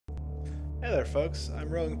Hey there folks, I'm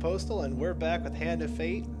Rowan Postal and we're back with Hand of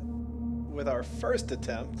Fate with our first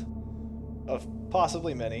attempt of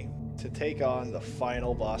possibly many to take on the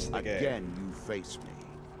final boss of the game. Again you face me.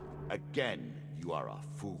 Again you are a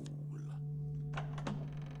fool.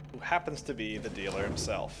 Who happens to be the dealer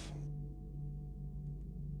himself.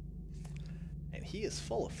 And he is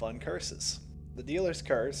full of fun curses. The dealer's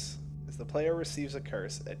curse is the player receives a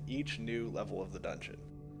curse at each new level of the dungeon.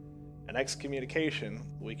 An excommunication,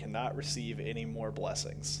 we cannot receive any more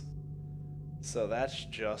blessings. So that's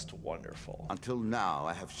just wonderful. Until now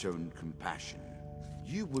I have shown compassion.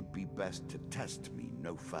 You would be best to test me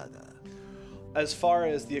no further. As far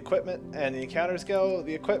as the equipment and the encounters go,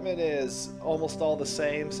 the equipment is almost all the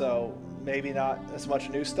same, so maybe not as much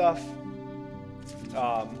new stuff.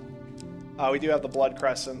 We do have the Blood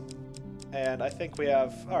Crescent, and I think we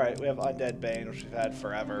have Undead Bane, which we've had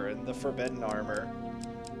forever, and the Forbidden Armor.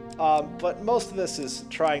 But most of this is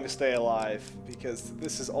trying to stay alive, because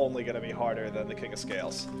this is only going to be harder than the King of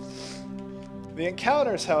Scales. The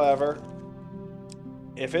encounters, however,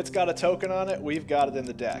 if it's got a token on it, we've got it in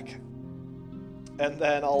the deck. And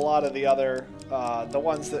then a lot of the other, the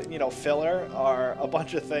ones that, filler, are a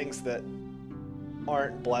bunch of things that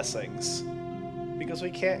aren't blessings. Because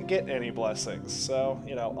we can't get any blessings, so,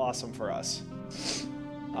 awesome for us.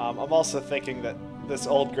 I'm also thinking that this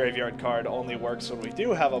old graveyard card only works when we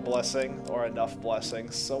do have a blessing, or enough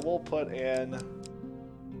blessings, so we'll put in...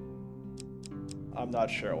 I'm not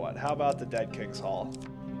sure what. How about the Dead King's Hall?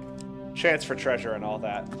 Chance for treasure and all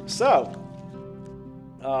that. So,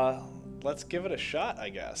 let's give it a shot, I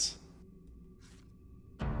guess.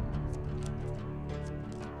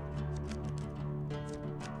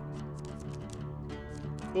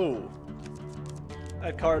 Ooh.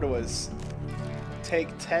 That card was take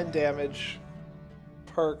 10 damage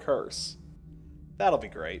per curse. That'll be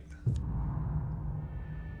great.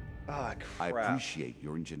 Ah, crap. I appreciate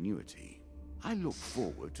your ingenuity. I look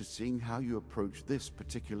forward to seeing how you approach this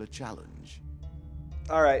particular challenge.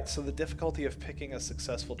 Alright, so the difficulty of picking a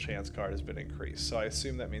successful chance card has been increased. So I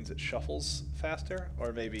assume that means it shuffles faster?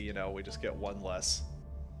 Or maybe, we just get one less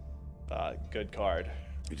good card.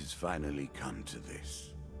 It has finally come to this.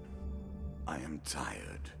 I am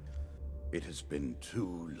tired. It has been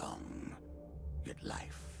too long. Yet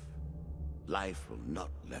life will not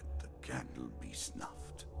let the candle be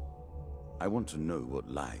snuffed. I want to know what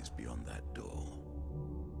lies beyond that door.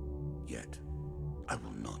 Yet, I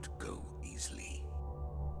will not go easily.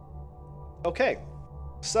 Okay,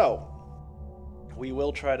 so we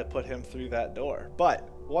will try to put him through that door. But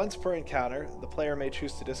once per encounter, the player may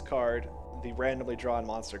choose to discard the randomly drawn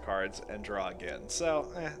monster cards and draw again.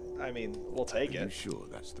 So, we'll take it. Are you sure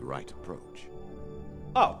that's the right approach?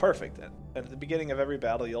 Oh, perfect then. And at the beginning of every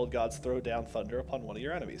battle, the old gods throw down thunder upon one of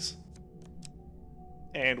your enemies.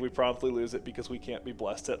 And we promptly lose it because we can't be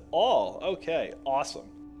blessed at all. Okay, awesome.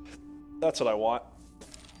 That's what I want.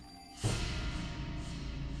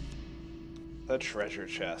 The treasure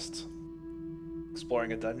chest.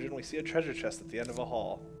 Exploring a dungeon, we see a treasure chest at the end of a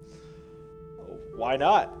hall. Why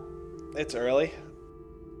not? It's early.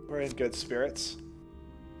 We're in good spirits.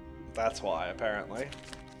 That's why, apparently.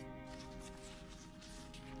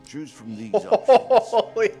 Choose from these options.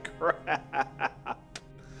 Holy crap!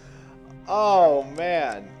 Oh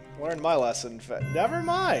man, learned my lesson. Never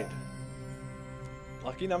mind.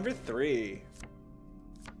 Lucky number 3.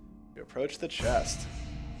 You approach the chest.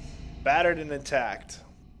 Battered and intact.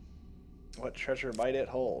 What treasure might it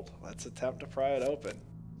hold? Let's attempt to pry it open.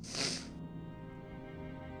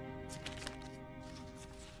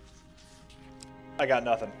 I got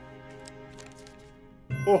nothing.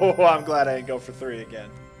 Oh, I'm glad I didn't go for 3 again.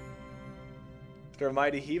 After a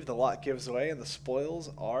mighty heave, the lock gives way and the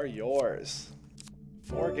spoils are yours.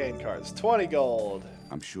 4 gain cards, 20 gold.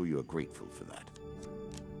 I'm sure you are grateful for that.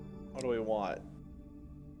 What do we want?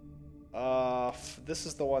 This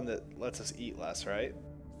is the one that lets us eat less, right?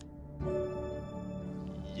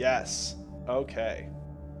 Yes. Okay.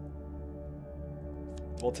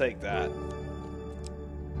 We'll take that.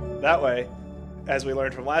 That way, as we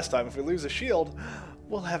learned from last time, if we lose a shield,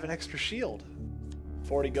 we'll have an extra shield.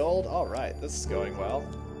 40 gold? Alright, this is going well.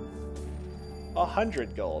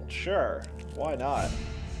 100 gold, sure. Why not?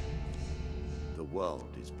 The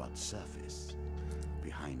world is but surface.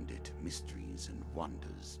 Behind it, mysteries and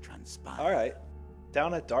wonders transpire. Alright.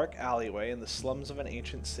 Down a dark alleyway in the slums of an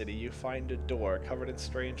ancient city, you find a door covered in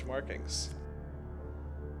strange markings.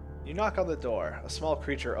 You knock on the door. A small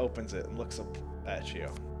creature opens it and looks up at you.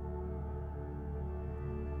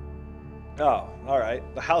 Oh,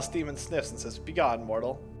 alright. The house demon sniffs and says, "Begone,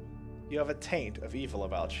 mortal. You have a taint of evil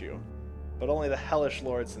about you. but only the hellish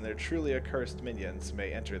lords and their truly accursed minions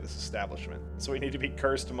may enter this establishment. So we need to be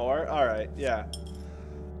cursed more? Alright, yeah.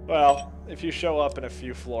 Well, if you show up in a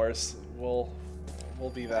few floors, we'll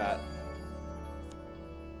be that.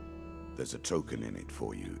 There's a token in it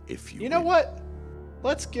for you if you You know win. what?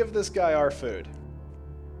 Let's give this guy our food.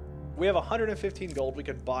 We have 115 gold. We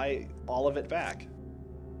could buy all of it back.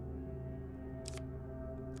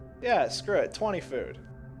 Yeah, screw it. 20 food.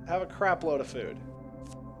 Have a crap load of food.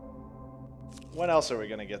 When else are we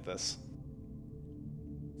going to get this?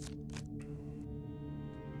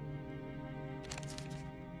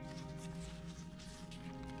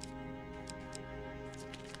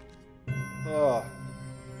 Oh.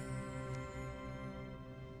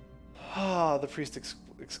 Ah, the priest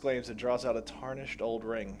exclaims and draws out a tarnished old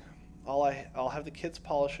ring. I'll have the kids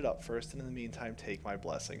polish it up first, and in the meantime take my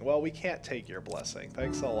blessing. Well, we can't take your blessing.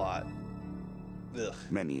 Thanks a lot. Ugh.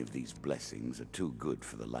 Many of these blessings are too good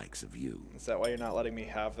for the likes of you. Is that why you're not letting me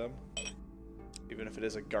have them? Even if it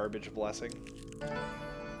is a garbage blessing?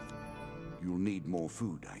 You'll need more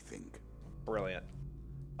food, I think. Brilliant.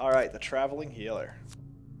 Alright, the traveling healer.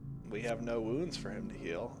 We have no wounds for him to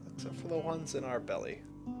heal, except for the ones in our belly.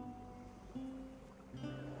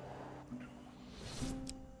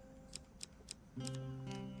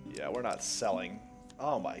 Yeah, we're not selling.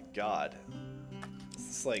 Oh my god.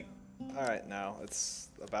 It's like, alright, no, it's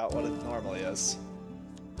about what it normally is.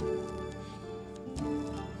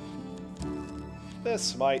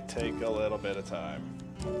 This might take a little bit of time.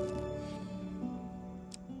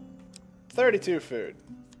 32 food.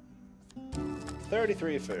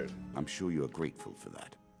 33 food. I'm sure you're grateful for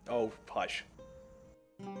that. Oh, hush.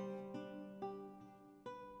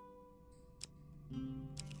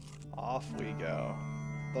 Off we go.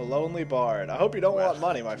 The Lonely Bard. I hope you don't want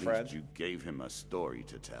money, my at friend. least you gave him a story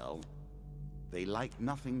to tell. They like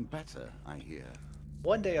nothing better, I hear.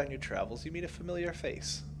 One day on your travels, you meet a familiar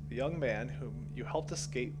face. The young man whom you helped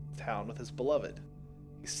escape town with his beloved.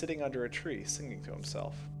 He's sitting under a tree, singing to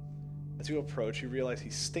himself. As you approach, you realize he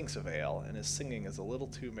stinks of ale, and his singing is a little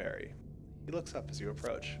too merry. He looks up as you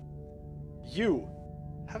approach. You!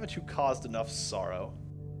 Haven't you caused enough sorrow?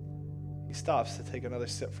 He stops to take another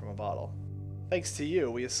sip from a bottle. Thanks to you,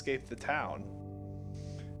 we escaped the town.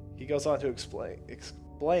 He goes on to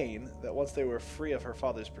explain that once they were free of her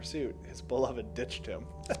father's pursuit, his beloved ditched him.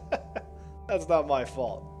 That's not my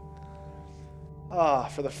fault. Ah,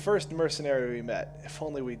 for the first mercenary we met, if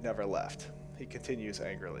only we'd never left. He continues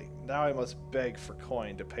angrily. Now I must beg for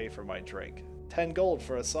coin to pay for my drink. 10 gold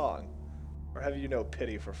for a song. Or have you no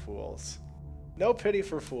pity for fools? No pity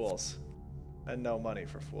for fools. And no money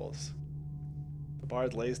for fools. The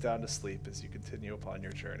bard lays down to sleep as you continue upon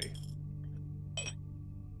your journey.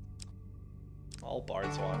 All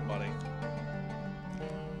bards want money.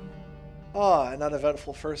 Ah, an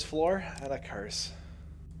uneventful first floor and a curse.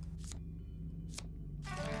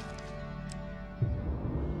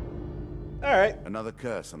 Alright. Another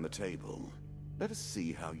curse on the table. Let us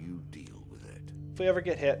see how you deal with it. If we ever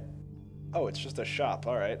get hit... Oh, it's just a shop.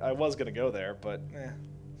 Alright. I was gonna go there, but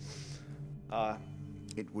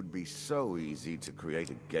It would be so easy to create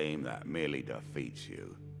a game that merely defeats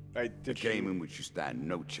you. A game in which you stand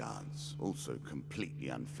no chance, also completely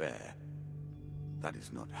unfair. That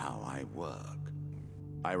is not how I work.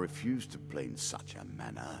 I refuse to play in such a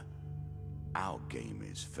manner. Our game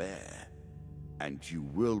is fair, and you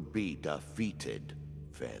will be defeated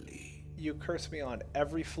fairly. You curse me on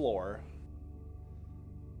every floor,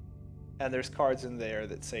 and there's cards in there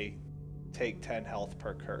that say take 10 health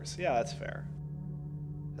per curse. Yeah, that's fair.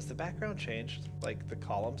 Has the background changed? Like the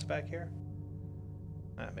columns back here?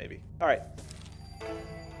 Maybe. Alright.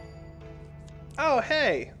 Oh,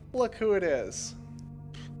 hey! Look who it is.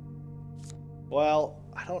 Well,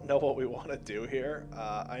 I don't know what we want to do here.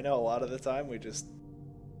 I know a lot of the time we just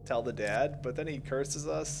tell the dad, but then he curses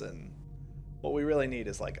us, and what we really need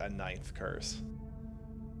is like a 9th curse.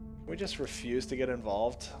 Can we just refuse to get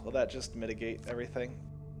involved? Will that just mitigate everything?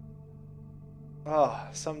 Ah,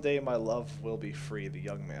 someday my love will be free, the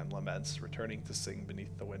young man laments, returning to sing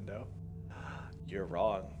beneath the window. You're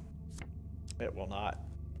wrong. It will not.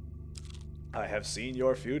 I have seen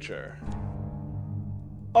your future.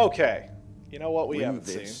 Okay. You know what we haven't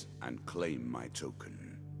seen? And claim my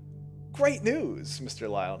token. Great news, Mr.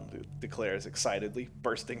 Lyon declares excitedly,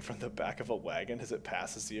 bursting from the back of a wagon as it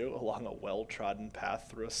passes you along a well-trodden path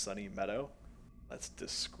through a sunny meadow. That's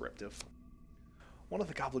descriptive. One of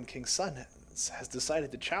the Goblin King's sons has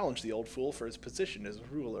decided to challenge the old fool for his position as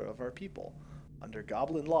ruler of our people. Under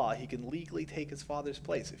Goblin law, he can legally take his father's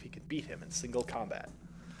place if he can beat him in single combat.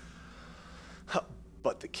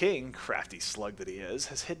 But the king, crafty slug that he is,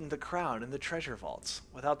 has hidden the crown in the treasure vaults.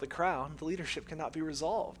 Without the crown, the leadership cannot be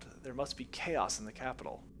resolved. There must be chaos in the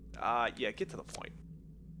capital. Yeah, get to the point.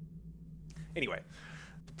 Anyway,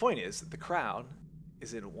 the point is that the crown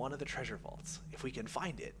is in one of the treasure vaults. If we can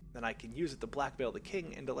find it, then I can use it to blackmail the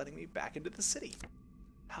king into letting me back into the city.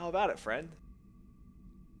 How about it, friend?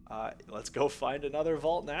 Let's go find another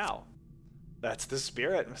vault now. That's the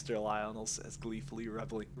spirit, Mr. Lionel says, gleefully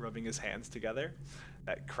rubbing his hands together.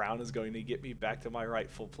 That crown is going to get me back to my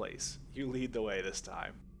rightful place. You lead the way this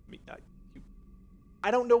time.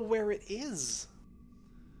 I don't know where it is.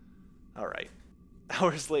 Alright.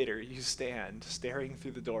 Hours later, you stand, staring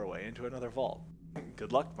through the doorway into another vault.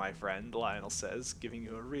 Good luck, my friend, Lionel says, giving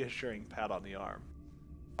you a reassuring pat on the arm.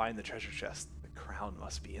 Find the treasure chest. The crown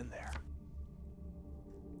must be in there.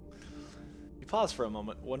 You pause for a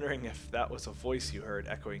moment, wondering if that was a voice you heard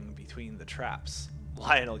echoing between the traps.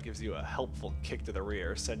 Lionel gives you a helpful kick to the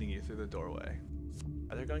rear, sending you through the doorway.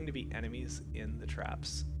 Are there going to be enemies in the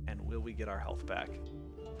traps? And will we get our health back?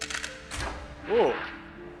 Ooh!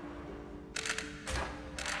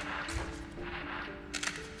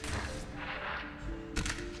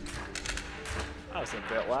 That was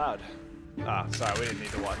a bit loud. Ah, sorry, we didn't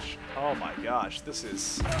need to watch. Oh my gosh, this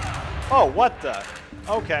is... Oh, what the?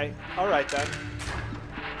 Okay, alright then.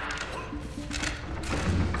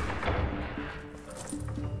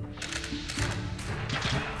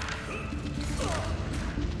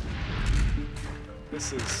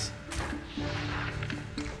 This is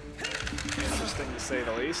interesting to say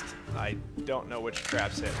the least. I don't know which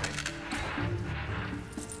traps hit me.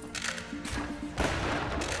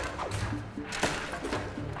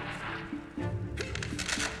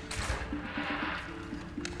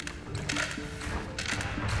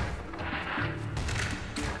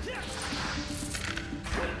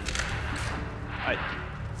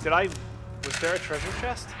 Was there a treasure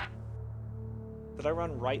chest? Did I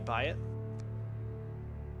run right by it?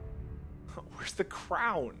 Where's the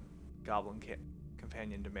crown? Goblin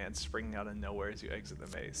companion demands, springing out of nowhere as you exit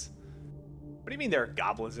the maze. What do you mean there are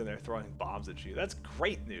goblins in there throwing bombs at you? That's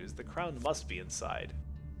great news. The crown must be inside.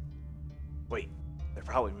 Wait, they're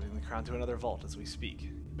probably moving the crown to another vault as we speak.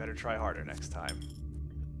 You better try harder next time.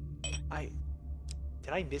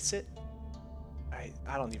 Did I miss it?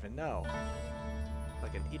 I don't even know.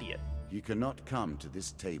 Like an idiot. You cannot come to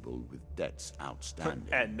this table with debts outstanding.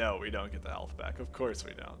 And no, we don't get the health back. Of course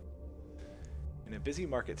we don't. In a busy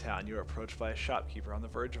market town, you are approached by a shopkeeper on the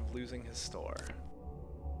verge of losing his store.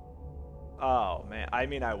 Oh, man. I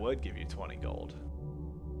mean, I would give you 20 gold.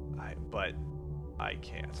 But I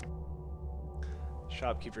can't.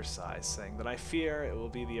 Shopkeeper sighs, saying that I fear it will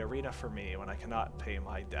be the arena for me when I cannot pay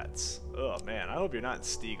my debts. Oh, man. I hope you're not in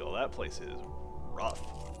Stiegel. That place is rough.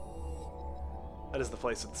 That is the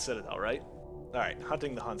place at the Citadel, right? Alright,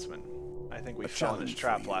 hunting the huntsman. I think we fell in this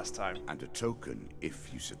trap last time. And a token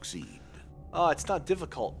if you succeed. It's not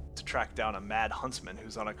difficult to track down a mad huntsman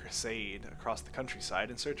who's on a crusade across the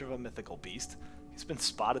countryside in search of a mythical beast. He's been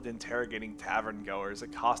spotted interrogating tavern goers,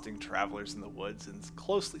 accosting travelers in the woods, and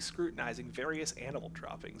closely scrutinizing various animal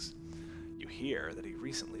droppings. You hear that he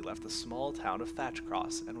recently left the small town of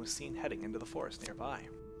Thatchcross and was seen heading into the forest nearby.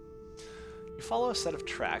 You follow a set of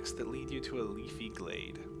tracks that lead you to a leafy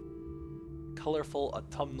glade. Colorful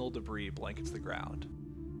autumnal debris blankets the ground.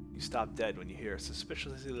 You stop dead when you hear a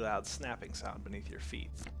suspiciously loud snapping sound beneath your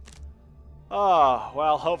feet. Oh,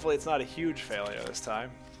 well, hopefully it's not a huge failure this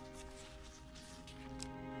time.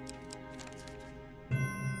 You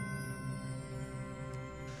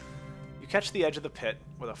catch the edge of the pit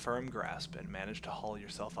with a firm grasp and manage to haul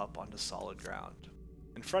yourself up onto solid ground.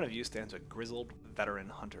 In front of you stands a grizzled veteran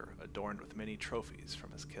hunter adorned with many trophies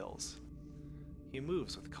from his kills. He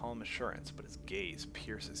moves with calm assurance, but his gaze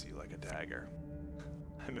pierces you like a dagger.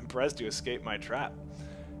 I'm impressed you escaped my trap.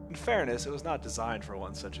 In fairness, it was not designed for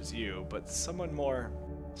one such as you, but someone more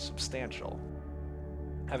substantial.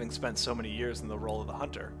 Having spent so many years in the role of the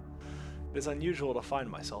hunter, it is unusual to find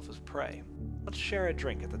myself as prey. Let's share a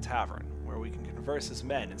drink at the tavern, where we can converse as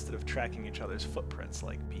men instead of tracking each other's footprints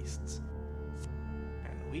like beasts.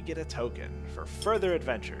 We get a token for further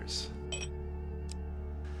adventures.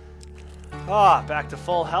 Back to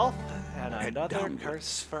full health, and another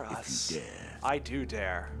curse for us. If you dare. I do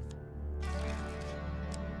dare.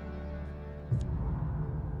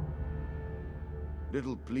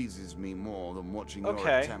 Little pleases me more than watching your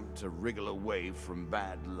attempt to wriggle away from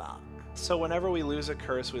bad luck. So whenever we lose a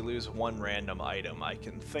curse, we lose one random item. I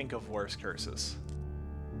can think of worse curses.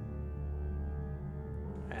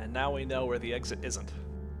 And now we know where the exit isn't.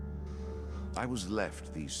 I was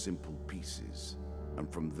left these simple pieces,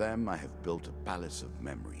 and from them I have built a palace of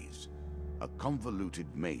memories. A convoluted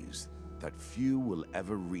maze that few will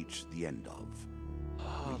ever reach the end of.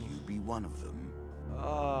 Will you be one of them?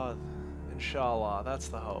 Inshallah, that's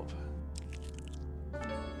the hope.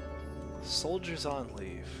 Soldiers on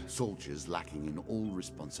leave. Soldiers lacking in all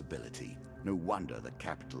responsibility. No wonder the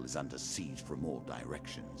capital is under siege from all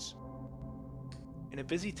directions. In a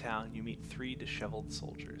busy town, you meet 3 disheveled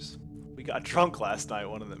soldiers. We got drunk last night,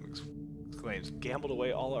 one of them exclaims. Gambled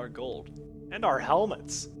away all our gold. And our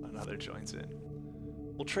helmets, another joins in.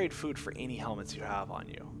 We'll trade food for any helmets you have on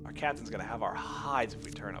you. Our captain's gonna have our hides if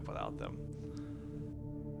we turn up without them.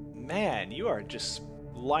 Man, you are just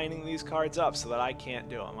lining these cards up so that I can't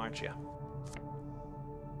do them, aren't you?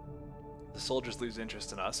 The soldiers lose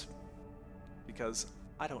interest in us because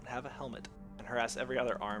I don't have a helmet and harass every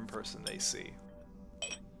other armed person they see.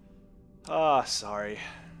 Ah, sorry.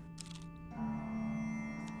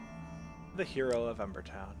 The hero of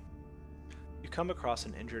Embertown. You come across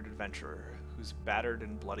an injured adventurer whose battered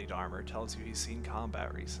and bloodied armor tells you he's seen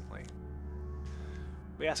combat recently.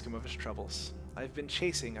 We ask him of his troubles. I've been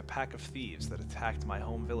chasing a pack of thieves that attacked my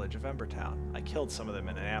home village of Embertown. I killed some of them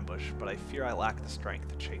in an ambush, but I fear I lack the strength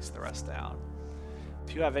to chase the rest down.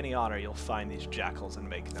 If you have any honor, you'll find these jackals and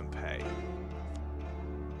make them pay.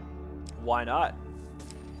 Why not?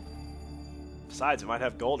 Besides, it might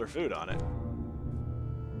have gold or food on it.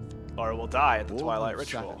 Or we'll die at the Twilight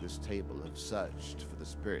Ritual. All at this table have searched for the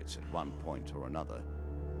spirits at one point or another.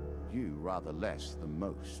 You rather less than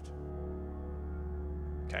most.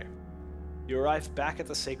 Okay. You arrive back at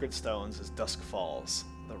the Sacred Stones as dusk falls.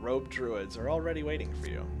 The robed druids are already waiting for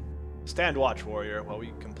you. Stand watch, warrior, while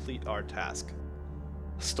we complete our task.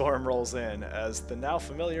 A storm rolls in as the now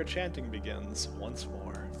familiar chanting begins once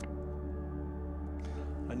more.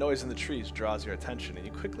 A noise in the trees draws your attention, and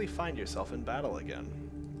you quickly find yourself in battle again.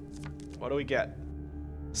 What do we get?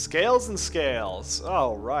 Scales and scales.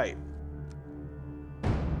 Oh, right.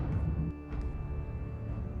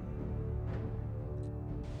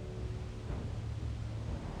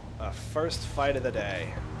 First fight of the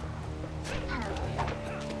day.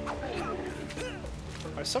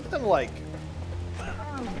 Are some of them like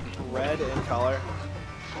red in color?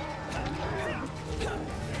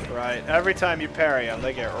 Right, every time you parry them,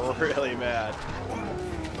 they get really mad.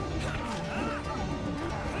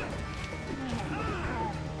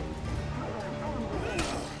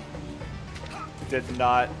 Did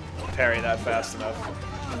not parry that fast enough.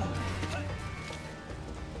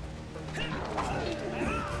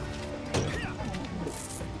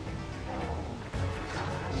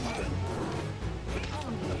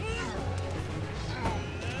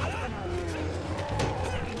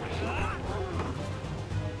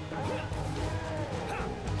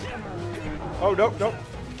 Oh, nope, nope.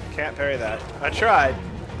 Can't parry that. I tried.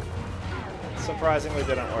 Surprisingly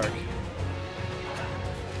didn't work.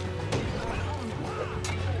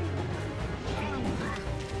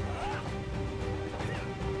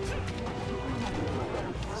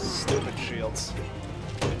 Stupid shields.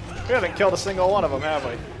 We haven't killed a single one of them, have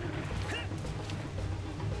we?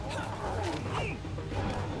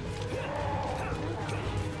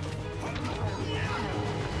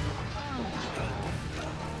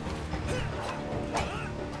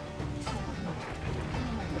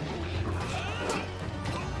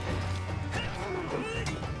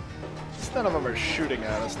 None of them are shooting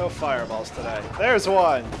at us. No fireballs today. There's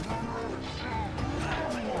one!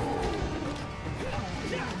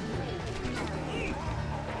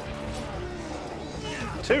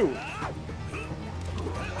 Two!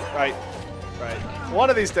 Right. Right. One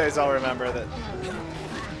of these days I'll remember that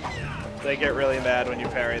they get really mad when you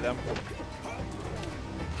parry them.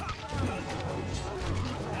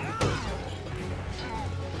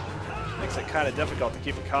 Makes it kind of difficult to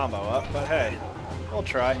keep a combo up, but hey, we'll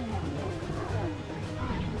try.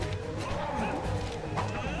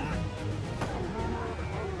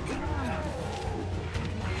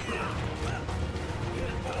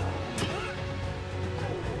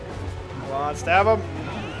 Come on, stab him.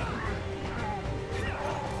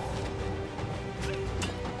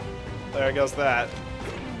 There goes that.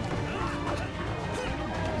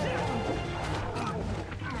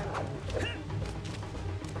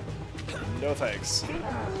 No thanks.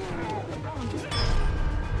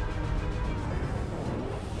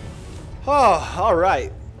 Oh,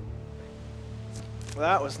 alright.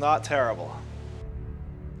 That was not terrible.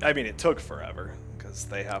 I mean, it took forever, because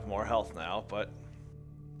they have more health now, but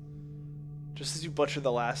just as you butcher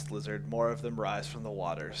the last lizard, more of them rise from the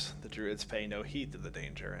waters. The druids pay no heed to the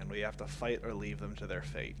danger, and we have to fight or leave them to their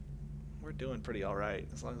fate. We're doing pretty alright,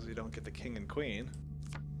 as long as we don't get the king and queen.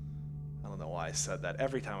 I don't know why I said that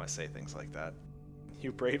every time I say things like that.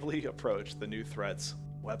 You bravely approach the new threats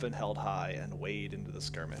Weapon held high and wade into the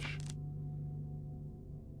skirmish.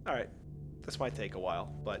 Alright, this might take a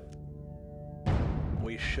while, but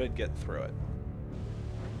we should get through it.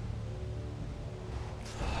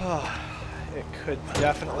 It could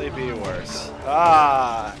definitely be worse.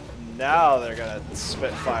 Ah, now they're gonna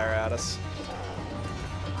spit fire at us.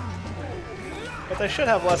 But they should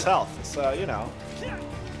have less health, so, you know.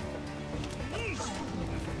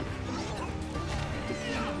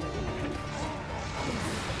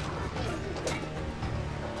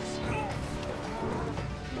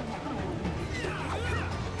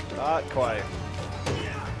 Not quite.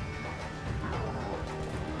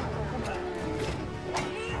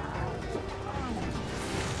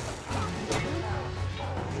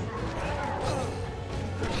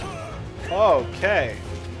 Okay.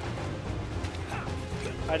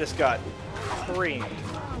 I just got creamed.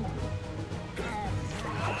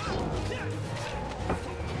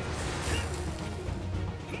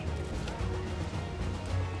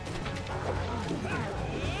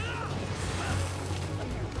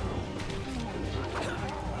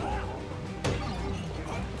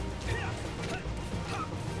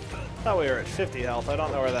 Thought we were at 50 health. I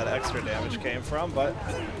don't know where that extra damage came from, but...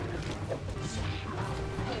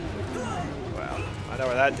 Well, I know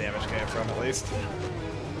where that damage came from, at least.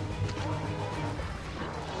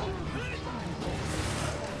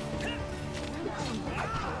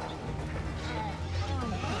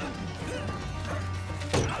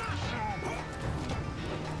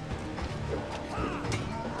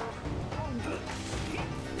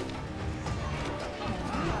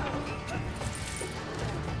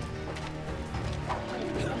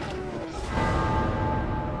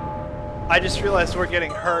 I just realized we're getting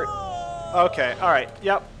hurt. Okay, alright,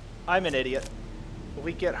 yep. I'm an idiot.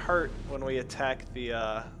 We get hurt when we attack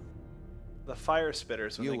the fire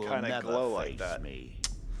spitters when they kind of glow like that. Me.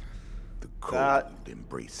 The cold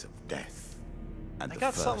embrace of death. And they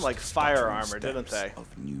got something like fire armor, didn't they?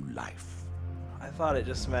 Of new life. I thought it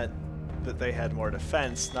just meant that they had more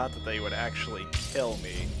defense, not that they would actually kill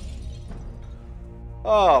me.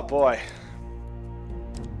 Oh boy.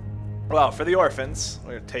 Well, for the orphans,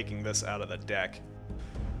 we're taking this out of the deck.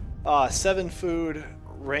 7 food,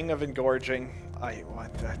 Ring of Engorging. I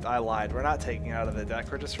lied. We're not taking it out of the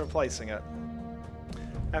deck. We're just replacing it.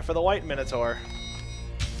 And for the White Minotaur,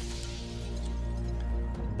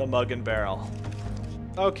 the Mug and Barrel.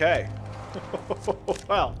 Okay.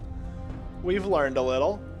 Well, we've learned a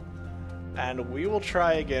little, and we will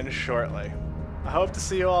try again shortly. I hope to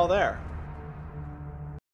see you all there.